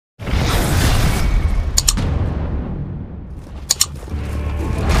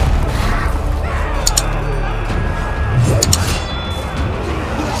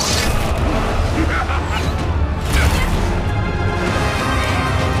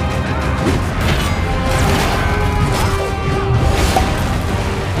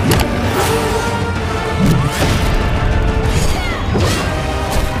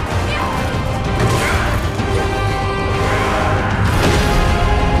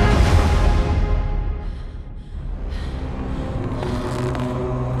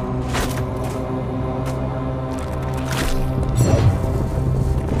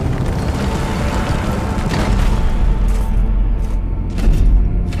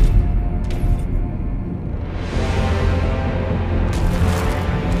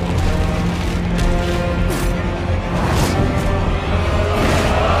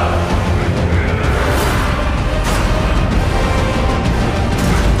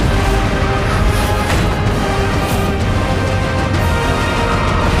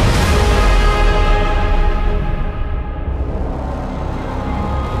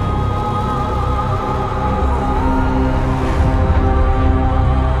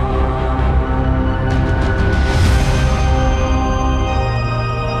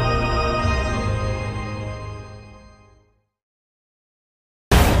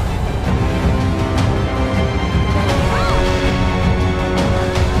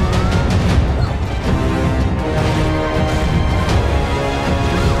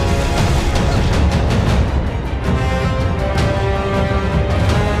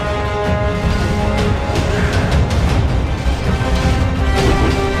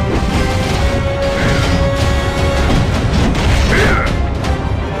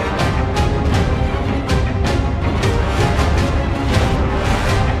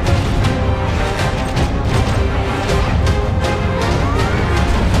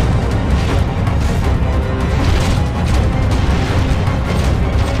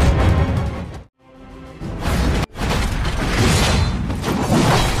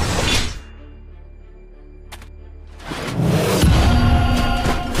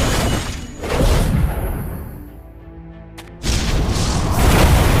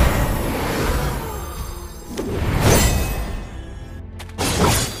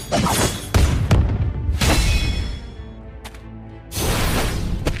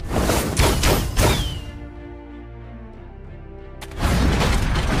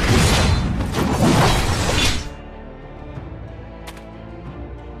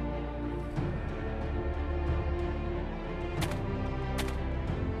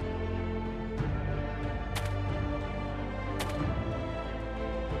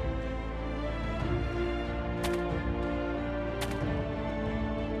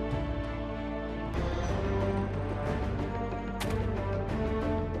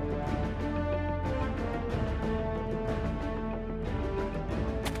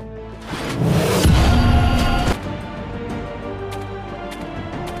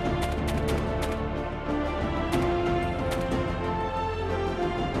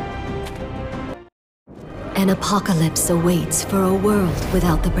An apocalypse awaits for a world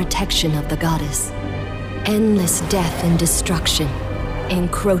without the protection of the goddess. Endless death and destruction,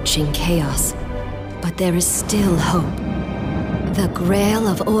 encroaching chaos. But there is still hope. The Grail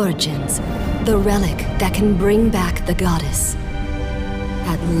of Origins, the relic that can bring back the goddess.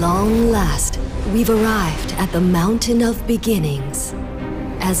 At long last, we've arrived at the Mountain of Beginnings.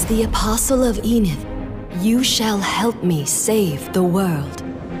 As the Apostle of Enith, you shall help me save the world.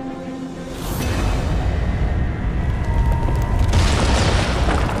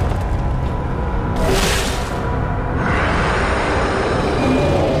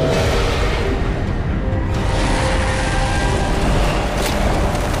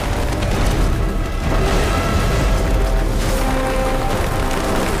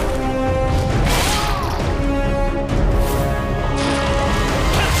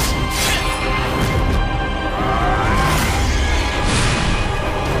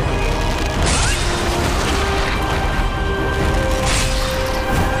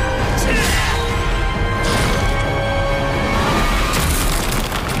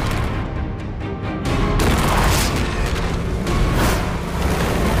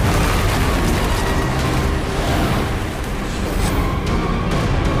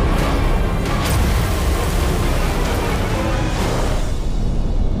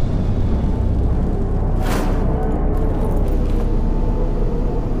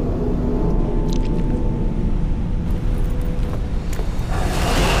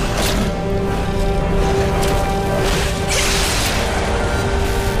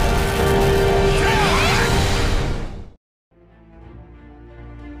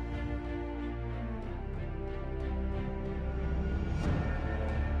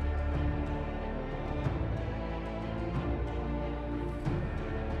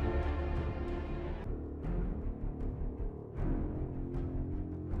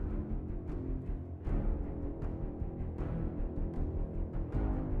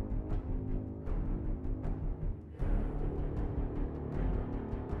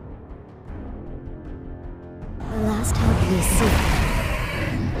 The last hope we seek.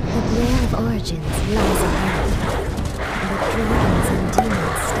 The Grail of Origins lies ahead. The dragons and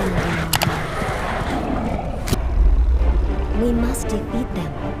demons stand in our way. We must defeat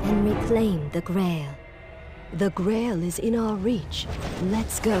them and reclaim the Grail. The Grail is in our reach.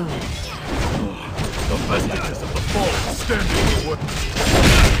 Let's go. The vestiges of the fallen standing before...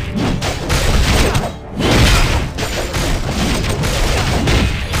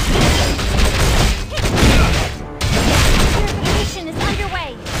 Purification is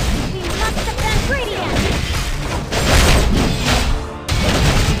underway. We must defend Radiant.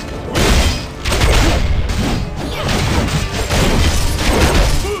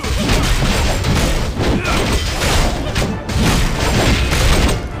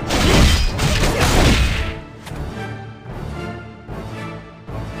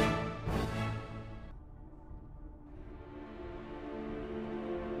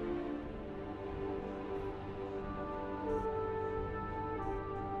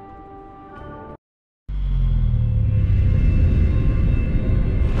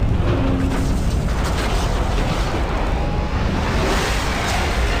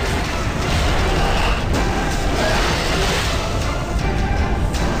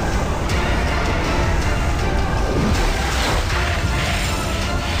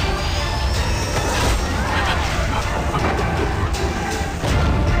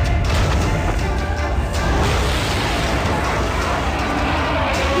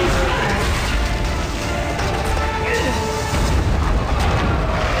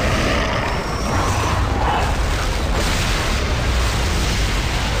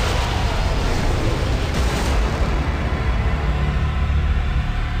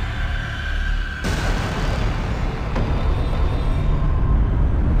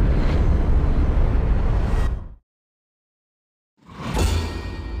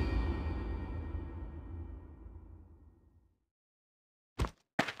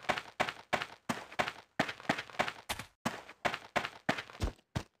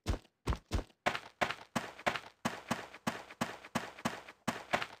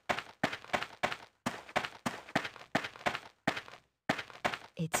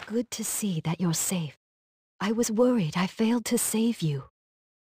 It's good to see that you're safe. I was worried I failed to save you.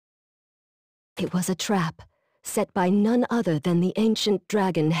 It was a trap, set by none other than the ancient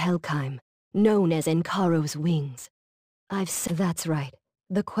dragon Helkheim, known as Enkaro's Wings. I've said that's right.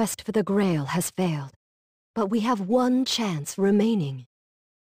 The quest for the Grail has failed. But we have one chance remaining.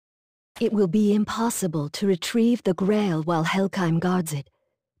 It will be impossible to retrieve the Grail while Helkheim guards it,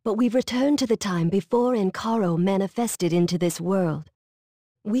 but we've returned to the time before Enkaro manifested into this world.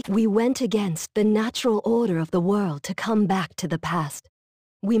 We went against the natural order of the world to come back to the past.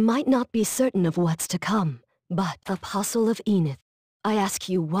 We might not be certain of what's to come, but, Apostle of Enith, I ask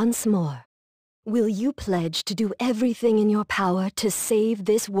you once more, will you pledge to do everything in your power to save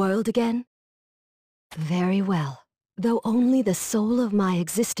this world again? Very well. Though only the soul of my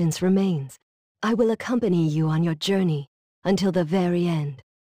existence remains, I will accompany you on your journey until the very end.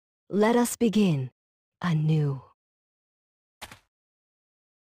 Let us begin anew.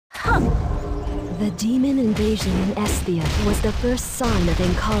 The demon invasion in Esthia was the first sign of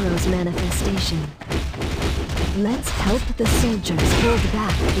Inkaro's manifestation. Let's help the soldiers hold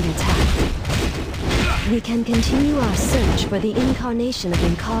back the attack. We can continue our search for the incarnation of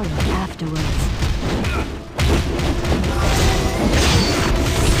Inkaro afterwards.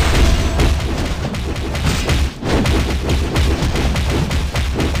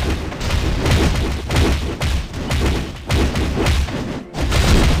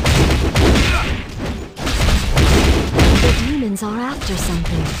 The demons are after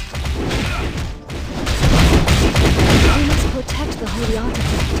something. We must protect the holy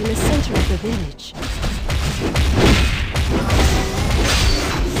artifact in the center of the village.